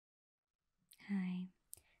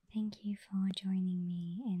Thank you for joining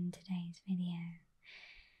me in today's video.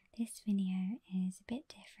 This video is a bit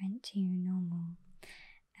different to normal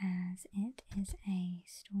as it is a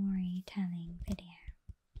storytelling video.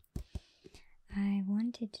 I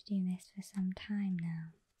wanted to do this for some time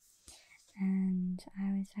now, and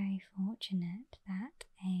I was very fortunate that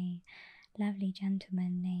a lovely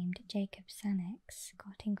gentleman named Jacob Sanix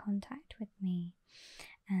got in contact with me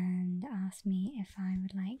and asked me if I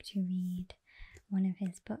would like to read one of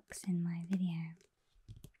his books in my video.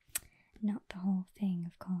 Not the whole thing,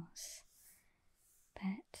 of course,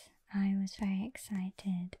 but I was very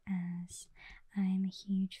excited as I am a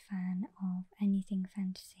huge fan of anything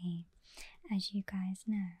fantasy, as you guys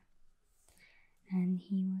know. And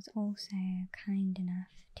he was also kind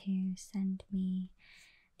enough to send me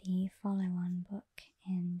the follow-on book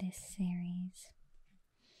in this series,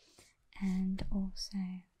 and also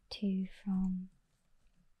two from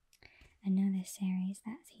another series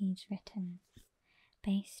that he's written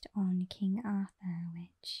based on King Arthur,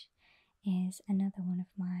 which is another one of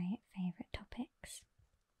my favourite topics.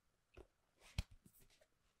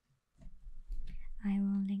 I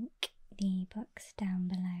will link the books down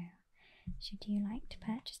below should you like to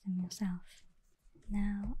purchase them yourself.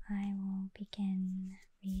 Now I will begin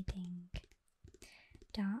reading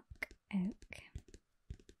Dark Oak.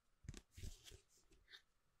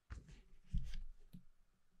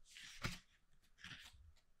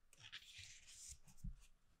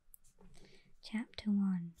 Chapter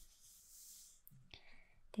 1.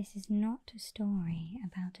 This is not a story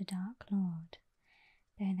about a Dark Lord,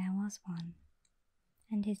 though there was one,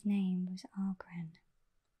 and his name was Argren.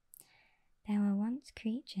 There were once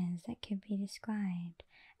creatures that could be described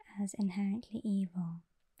as inherently evil,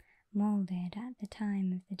 moulded at the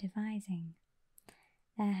time of the devising.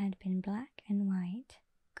 There had been black and white,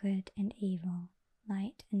 good and evil,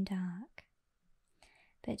 light and dark.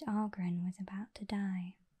 But Argren was about to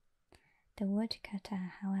die. The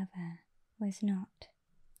woodcutter, however, was not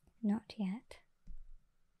yet.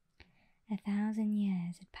 1,000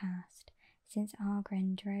 years had passed since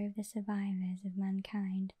Argren drove the survivors of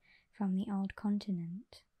mankind from the old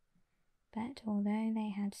continent, but although they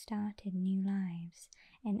had started new lives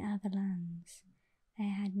in other lands, they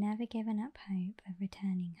had never given up hope of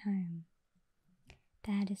returning home.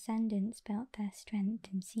 Their descendants built their strength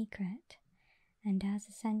in secret, and as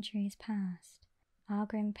the centuries passed,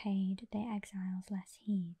 Argren paid the exiles less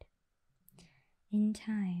heed. In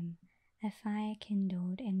time, a fire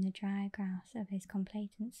kindled in the dry grass of his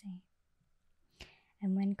complacency,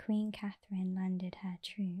 and when Queen Catherine landed her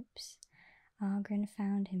troops, Argren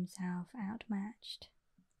found himself outmatched.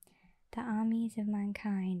 The armies of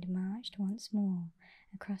mankind marched once more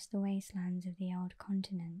across the wastelands of the old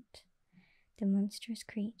continent. The monstrous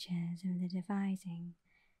creatures of the devising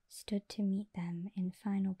stood to meet them in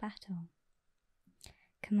final battle.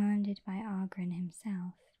 Commanded by Argren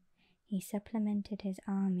himself, he supplemented his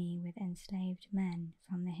army with enslaved men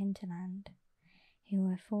from the hinterland, who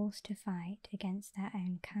were forced to fight against their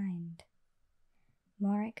own kind.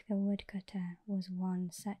 Morik the woodcutter was one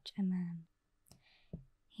such a man.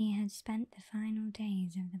 He had spent the final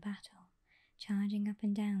days of the battle charging up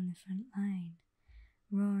and down the front line,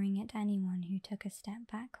 roaring at anyone who took a step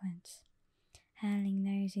backwards, hurling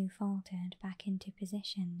those who faltered back into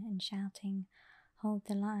position and shouting, "Hold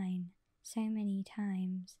the line," so many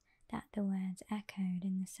times that the words echoed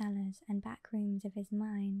in the cellars and back rooms of his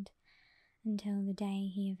mind until the day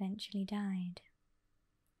he eventually died.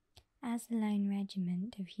 As the lone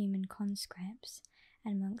regiment of human conscripts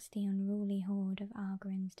amongst the unruly horde of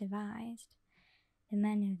Argren's devised, the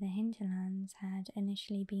men of the hinterlands had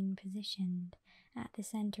initially been positioned at the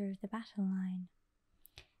centre of the battle line.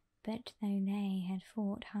 But though they had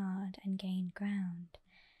fought hard and gained ground,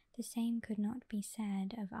 the same could not be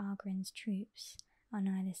said of Argren's troops on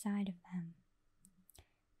either side of them.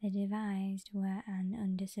 The devised were an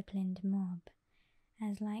undisciplined mob,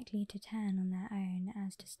 as likely to turn on their own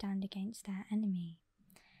as to stand against their enemy,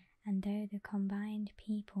 and though the combined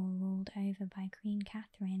people ruled over by Queen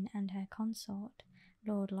Catherine and her consort,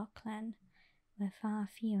 Lord Lachlan, were far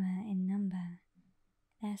fewer in number,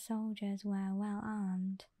 their soldiers were well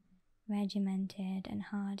armed, regimented and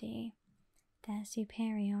hardy. Their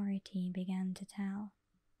superiority began to tell.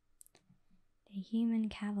 The human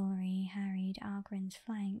cavalry harried Argren's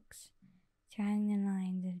flanks, throwing the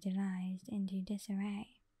lines of devised into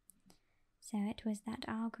disarray. So it was that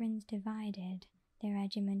Argren divided the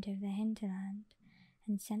regiment of the hinterland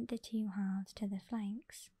and sent the two halves to the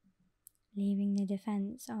flanks, leaving the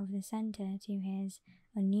defence of the centre to his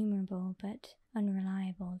innumerable but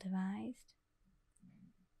unreliable devised.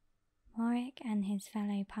 Morrick and his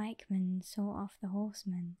fellow pikemen saw off the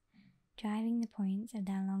horsemen, driving the points of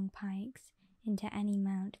their long pikes into any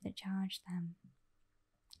mount that charged them.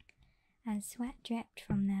 As sweat dripped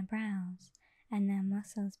from their brows and their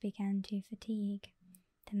muscles began to fatigue,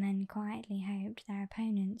 the men quietly hoped their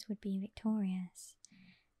opponents would be victorious,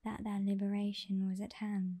 that their liberation was at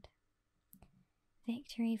hand.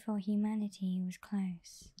 Victory for humanity was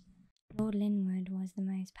close. Lord Linwood was the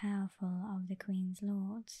most powerful of the Queen's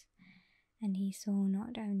lords, and he saw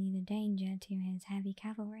not only the danger to his heavy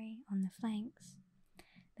cavalry on the flanks,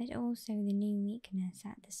 but also the new weakness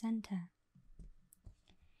at the centre.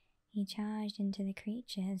 He charged into the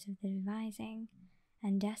creatures of the devising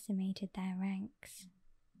and decimated their ranks.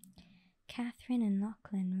 Catherine and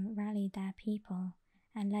Lachlan rallied their people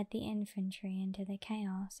and led the infantry into the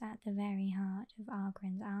chaos at the very heart of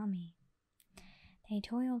Argren's army. They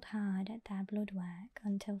toiled hard at their blood work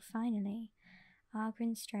until finally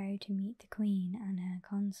Argren strove to meet the Queen and her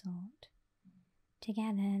consort.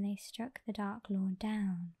 Together they struck the Dark Lord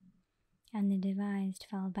down, and the devised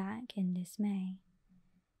fell back in dismay.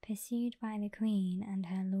 Pursued by the Queen and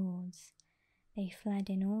her lords, they fled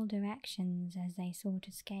in all directions as they sought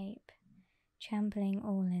escape, trampling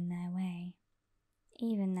all in their way,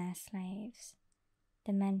 even their slaves,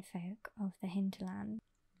 the menfolk of the hinterland.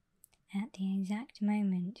 At the exact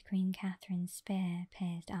moment Queen Catherine's spear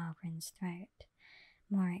pierced Argren's throat,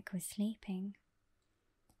 Morrick was sleeping.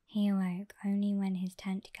 He awoke only when his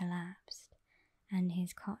tent collapsed and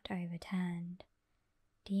his cot overturned,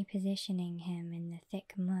 depositioning him in the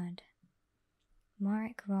thick mud.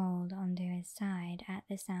 Morrick rolled onto his side at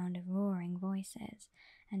the sound of roaring voices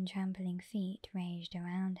and trampling feet raged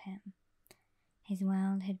around him. His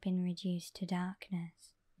world had been reduced to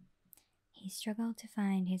darkness. He struggled to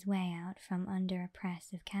find his way out from under a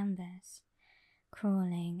press of canvas,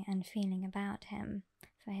 crawling and feeling about him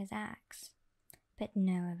for his axe, but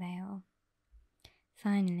no avail.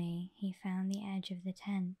 Finally, he found the edge of the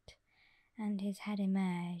tent, and his head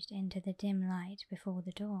emerged into the dim light before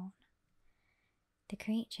the dawn. The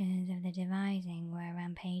creatures of the devising were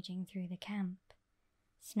rampaging through the camp,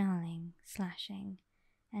 snarling, slashing,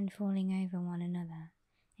 and falling over one another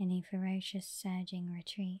in a ferocious surging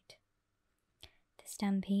retreat. The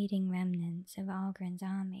stampeding remnants of Argren's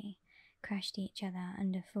army crushed each other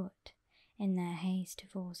underfoot in their haste to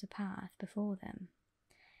force a path before them,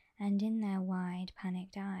 and in their wide,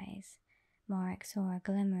 panicked eyes, Morrick saw a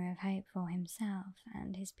glimmer of hope for himself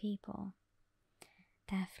and his people.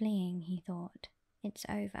 They're fleeing, he thought. It's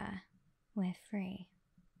over. We're free.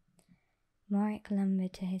 Morrick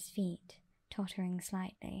lumbered to his feet, tottering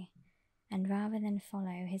slightly, and rather than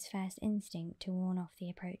follow his first instinct to warn off the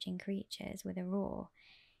approaching creatures with a roar,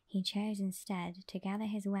 he chose instead to gather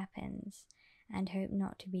his weapons and hope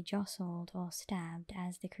not to be jostled or stabbed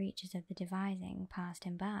as the creatures of the devising passed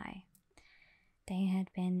him by. They had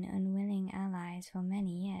been unwilling allies for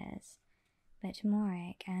many years, but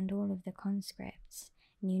Morrick and all of the conscripts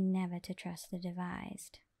knew never to trust the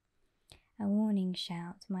devised. A warning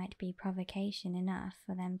shout might be provocation enough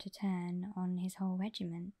for them to turn on his whole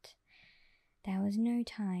regiment. There was no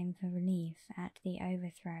time for relief at the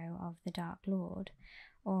overthrow of the Dark Lord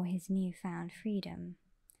or his new-found freedom,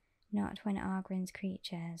 not when Argren's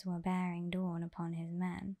creatures were bearing dawn upon his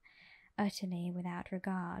men, utterly without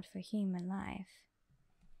regard for human life.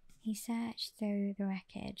 He searched through the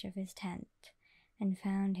wreckage of his tent and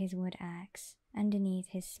found his wood axe underneath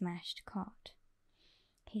his smashed cot.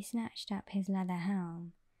 He snatched up his leather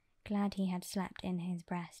helm, glad he had slept in his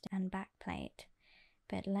breast and backplate,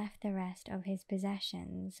 but left the rest of his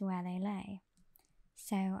possessions where they lay.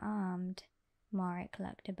 So armed, Morrick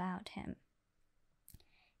looked about him.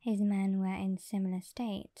 His men were in similar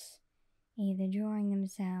states, either drawing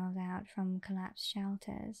themselves out from collapsed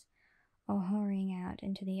shelters or hurrying out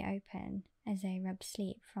into the open as they rubbed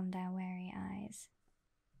sleep from their weary eyes.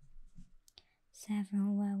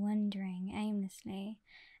 Several were wandering aimlessly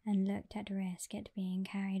and looked at risk at being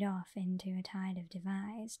carried off into a tide of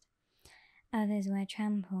devised. Others were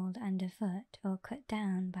trampled underfoot or cut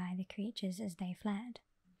down by the creatures as they fled.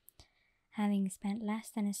 Having spent less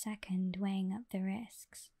than a second weighing up the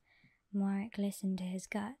risks, Morrick listened to his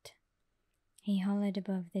gut. He hollered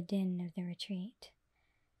above the din of the retreat,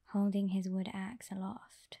 holding his wood axe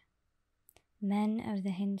aloft. Men of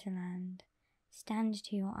the hinterland, stand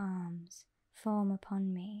to your arms, form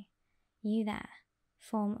upon me. You there,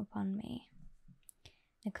 form upon me.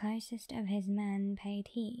 The closest of his men paid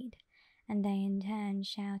heed, and they in turn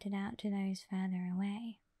shouted out to those further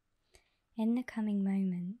away. In the coming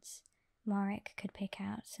moments, Morrick could pick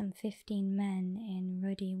out some 15 men in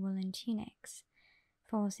ruddy woolen tunics,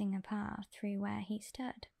 forcing a path through where he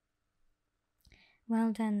stood.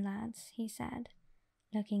 "Well done, lads," he said,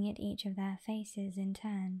 looking at each of their faces in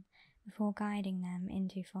turn before guiding them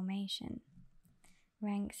into formation.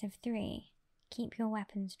 "Ranks of 3. Keep your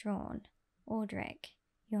weapons drawn. Aldrich,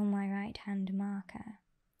 you're my right-hand marker."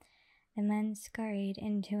 The men scurried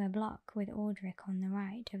into a block with Aldrich on the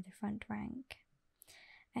right of the front rank.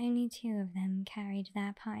 Only 2 of them carried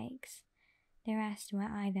their pikes. The rest were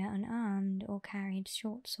either unarmed or carried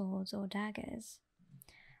short swords or daggers.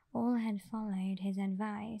 All had followed his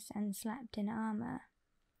advice and slept in armour.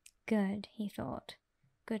 Good, he thought.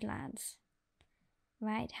 Good lads.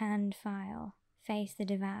 "Right hand file, face the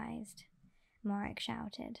devised," Morrick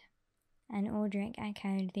shouted, and Aldrich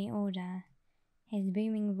echoed the order, his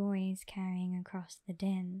booming voice carrying across the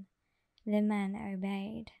din. The men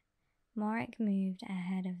obeyed. Morrick moved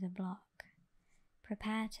ahead of the block.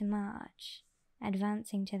 "Prepare to march,"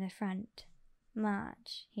 advancing to the front.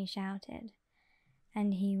 "March," he shouted,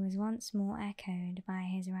 and he was once more echoed by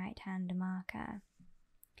his right-hand marker.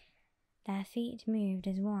 Their feet moved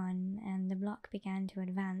as one, and the block began to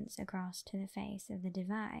advance across to the face of the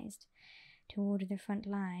devised, toward the front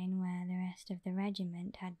line where the rest of the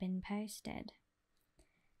regiment had been posted.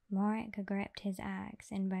 Morrick gripped his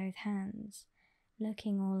axe in both hands,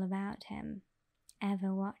 looking all about him,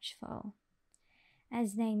 ever watchful.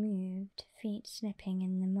 As they moved, feet slipping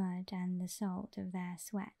in the mud and the salt of their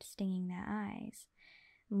sweat stinging their eyes,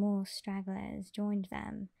 more stragglers joined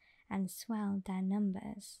them and swelled their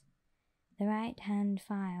numbers. The right-hand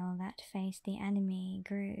file that faced the enemy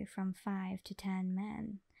grew from 5 to 10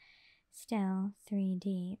 men, still 3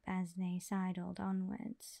 deep as they sidled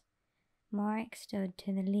onwards. Morrick stood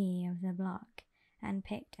to the lee of the block and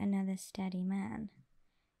picked another steady man.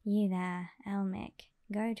 "You there, Elmick,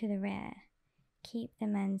 go to the rear. Keep the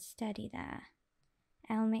men steady there."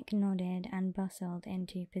 Elmick nodded and bustled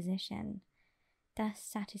into position. Thus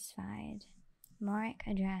satisfied, Morrick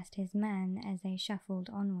addressed his men as they shuffled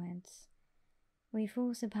onwards. "We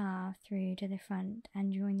force a path through to the front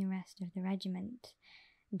and join the rest of the regiment.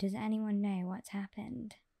 Does anyone know what's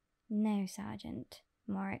happened?" "No, Sergeant."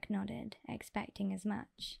 Morrick nodded, expecting as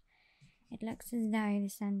much. "It looks as though the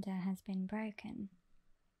centre has been broken.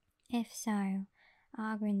 If so,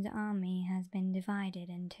 Argren's army has been divided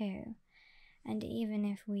in 2, and even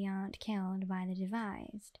if we aren't killed by the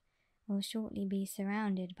devised, we'll shortly be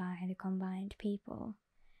surrounded by the combined people.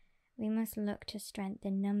 We must look to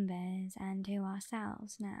strengthen numbers and to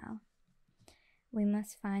ourselves now. We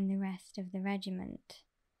must find the rest of the regiment.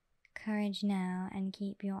 Courage now and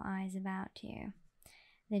keep your eyes about you.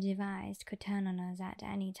 The devised could turn on us at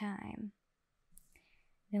any time."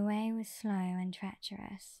 The way was slow and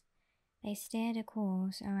treacherous. They steered a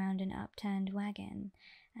course around an upturned wagon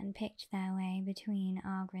and picked their way between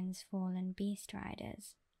Argren's fallen beast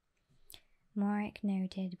riders. Morrick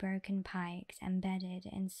noted broken pikes embedded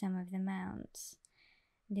in some of the mounts.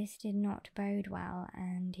 This did not bode well,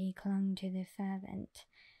 and he clung to the fervent,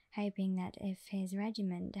 hoping that if his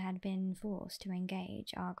regiment had been forced to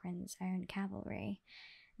engage Argren's own cavalry,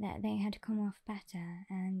 that they had come off better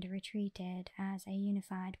and retreated as a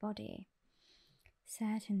unified body.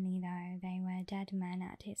 Certainly, though, they were dead men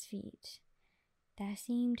at his feet. There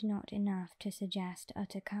seemed not enough to suggest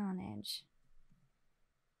utter carnage.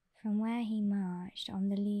 From where he marched on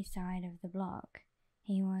the lee side of the block,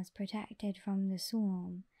 he was protected from the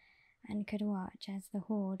swarm and could watch as the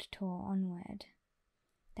horde tore onward,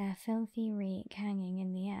 their filthy reek hanging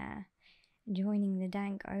in the air, joining the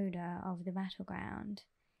dank odour of the battleground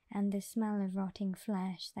and the smell of rotting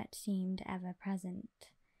flesh that seemed ever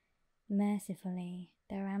present. Mercifully,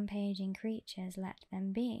 the rampaging creatures let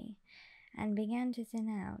them be, and began to thin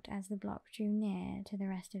out as the block drew near to the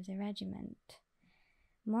rest of the regiment.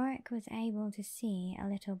 Morrick was able to see a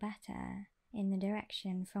little better in the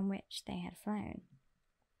direction from which they had flown.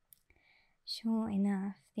 Sure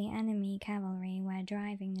enough, the enemy cavalry were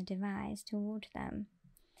driving the devised toward them.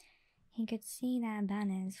 He could see their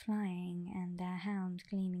banners flying and their helms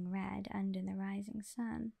gleaming red under the rising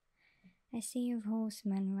sun. A sea of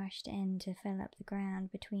horsemen rushed in to fill up the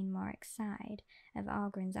ground between Morrick's side of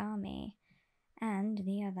Argren's army and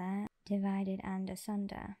the other, divided and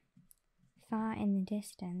asunder. Far in the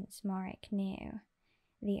distance, Morrick knew,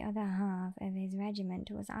 the other half of his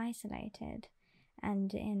regiment was isolated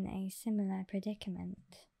and in a similar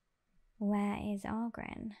predicament. Where is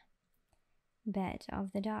Argren? But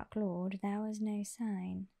of the Dark Lord there was no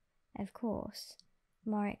sign. Of course,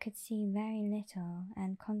 Morrick could see very little,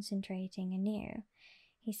 and concentrating anew,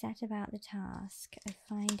 he set about the task of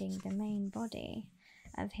finding the main body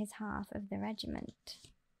of his half of the regiment.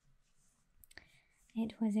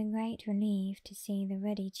 It was a great relief to see the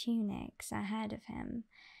ruddy tunics ahead of him,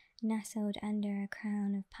 nestled under a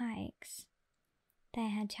crown of pikes. They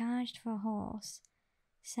had charged for a horse,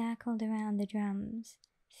 circled around the drums,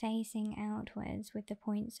 facing outwards with the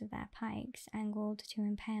points of their pikes angled to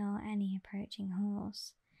impale any approaching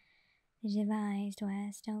horse. The devised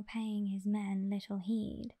were still paying his men little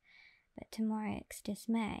heed, but to Moric's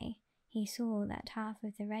dismay, he saw that half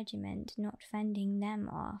of the regiment not fending them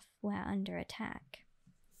off were under attack.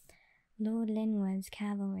 Lord Linwood's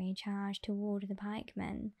cavalry charged toward the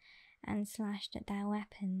pikemen and slashed at their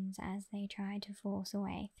weapons as they tried to force a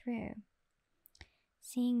way through.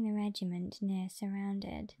 Seeing the regiment near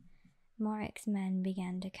surrounded, Moric's men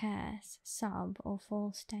began to curse, sob, or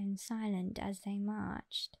fall stone silent as they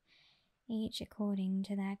marched, each according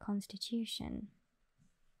to their constitution.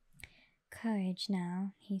 "Courage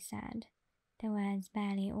now," he said, the words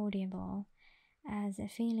barely audible, as a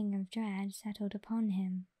feeling of dread settled upon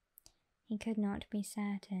him. He could not be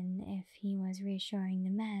certain if he was reassuring the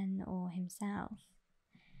men or himself.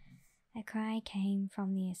 A cry came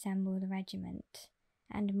from the assembled regiment,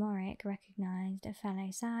 and Moric recognized a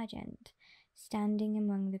fellow sergeant standing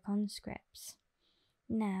among the conscripts,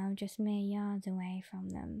 now just mere yards away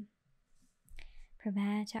from them.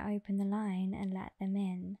 "Prepare to open the line and let them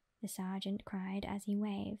in," the sergeant cried as he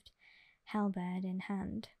waved, halberd in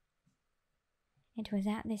hand. It was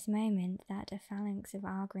at this moment that a phalanx of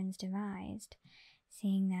Argrans devised,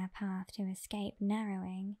 seeing their path to escape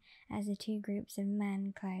narrowing as the two groups of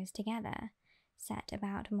men closed together, set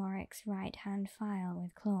about Moric's right-hand file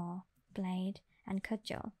with claw, blade, and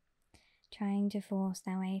cudgel, trying to force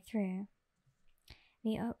their way through.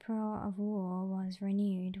 The uproar of war was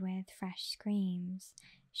renewed with fresh screams,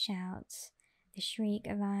 shouts, the shriek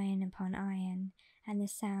of iron upon iron, and the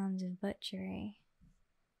sounds of butchery.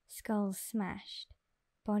 Skulls smashed,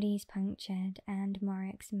 bodies punctured, and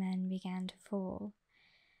Moric's men began to fall.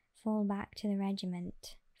 "Fall back to the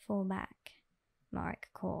regiment, fall back," Moric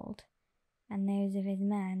called, and those of his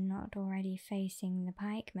men not already facing the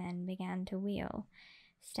pikemen began to wheel,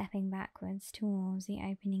 stepping backwards towards the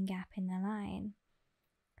opening gap in the line,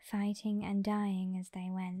 fighting and dying as they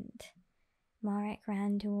went. Moric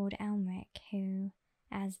ran toward Elmric, who,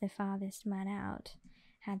 as the farthest man out,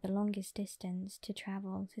 had the longest distance to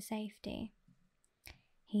travel to safety.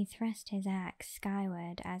 He thrust his axe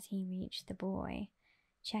skyward as he reached the boy,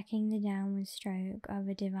 checking the downward stroke of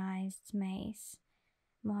a devised mace.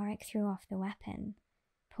 Moric threw off the weapon,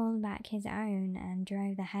 pulled back his own, and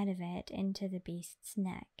drove the head of it into the beast's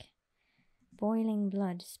neck. Boiling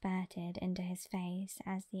blood spurted into his face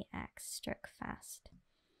as the axe struck fast.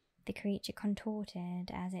 The creature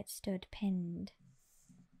contorted as it stood pinned.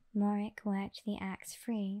 Moric worked the axe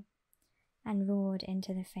free and roared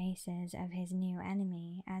into the faces of his new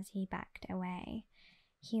enemy as he backed away,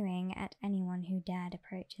 hewing at anyone who dared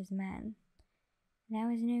approach his men. There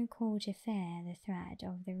was no call to fear the threat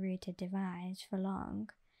of the routed devised for long.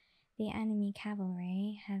 The enemy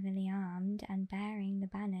cavalry, heavily armed and bearing the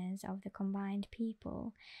banners of the combined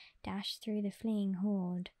people, dashed through the fleeing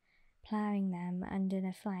horde, ploughing them under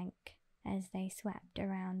the flank as they swept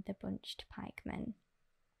around the bunched pikemen.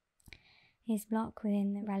 His block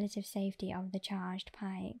within the relative safety of the charged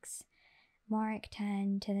pikes, Moric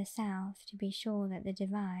turned to the south to be sure that the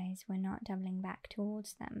devised were not doubling back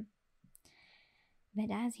towards them. But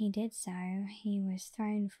as he did so, he was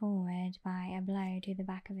thrown forward by a blow to the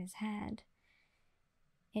back of his head.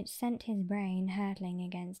 It sent his brain hurtling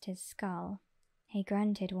against his skull. He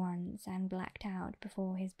grunted once and blacked out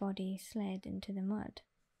before his body slid into the mud.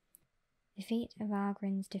 The feet of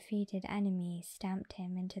Argren's defeated enemy stamped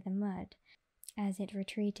him into the mud as it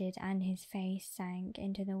retreated, and his face sank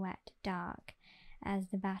into the wet dark as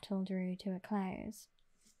the battle drew to a close.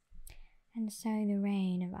 And so the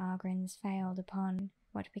reign of Argrans failed upon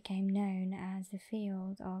what became known as the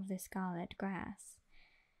Field of the Scarlet Grass.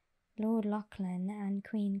 Lord Lachlan and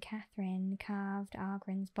Queen Catherine carved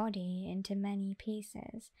Argren's body into many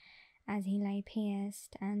pieces as he lay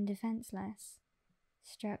pierced and defenceless,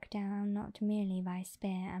 struck down not merely by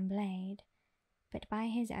spear and blade, but by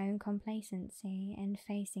his own complacency in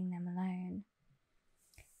facing them alone.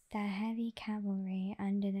 Their heavy cavalry,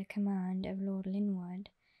 under the command of Lord Linwood,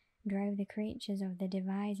 drove the creatures of the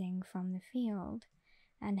devising from the field,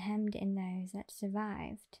 and hemmed in those that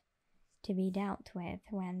survived, to be dealt with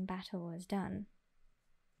when battle was done.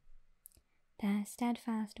 Their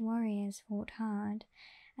steadfast warriors fought hard,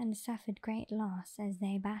 and suffered great loss as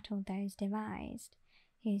they battled those devised,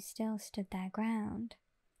 who still stood their ground.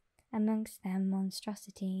 Amongst them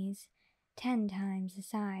monstrosities, 10 times the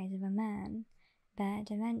size of a man,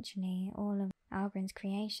 but eventually all of Argren's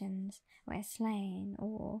creations were slain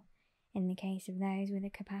or, in the case of those with the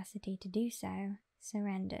capacity to do so,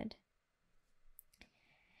 surrendered.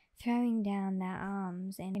 Throwing down their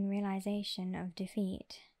arms in realization of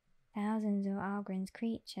defeat, thousands of Argren's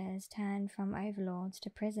creatures turned from overlords to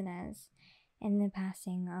prisoners in the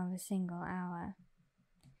passing of a single hour.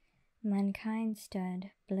 Mankind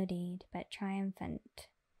stood, bloodied but triumphant.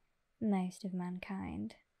 Most of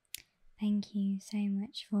mankind. Thank you so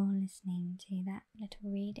much for listening to that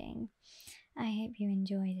little reading. I hope you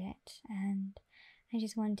enjoyed it, and I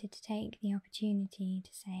just wanted to take the opportunity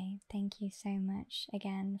to say thank you so much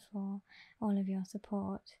again for all of your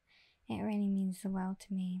support. It really means the world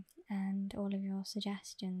to me, and all of your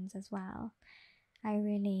suggestions as well. I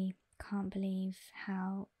really can't believe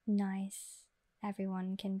how nice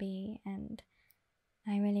everyone can be, and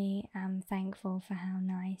I really am thankful for how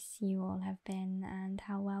nice you all have been and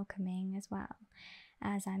how welcoming as well,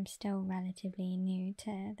 as I'm still relatively new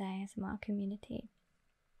to the ASMR community.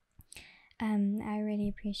 I really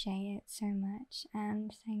appreciate it so much,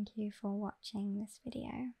 and thank you for watching this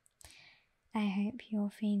video. I hope you're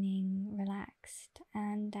feeling relaxed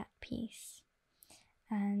and at peace,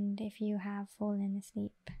 and if you have fallen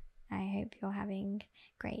asleep, I hope you're having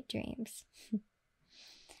great dreams.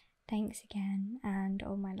 Thanks again, and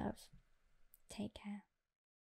all my love. Take care.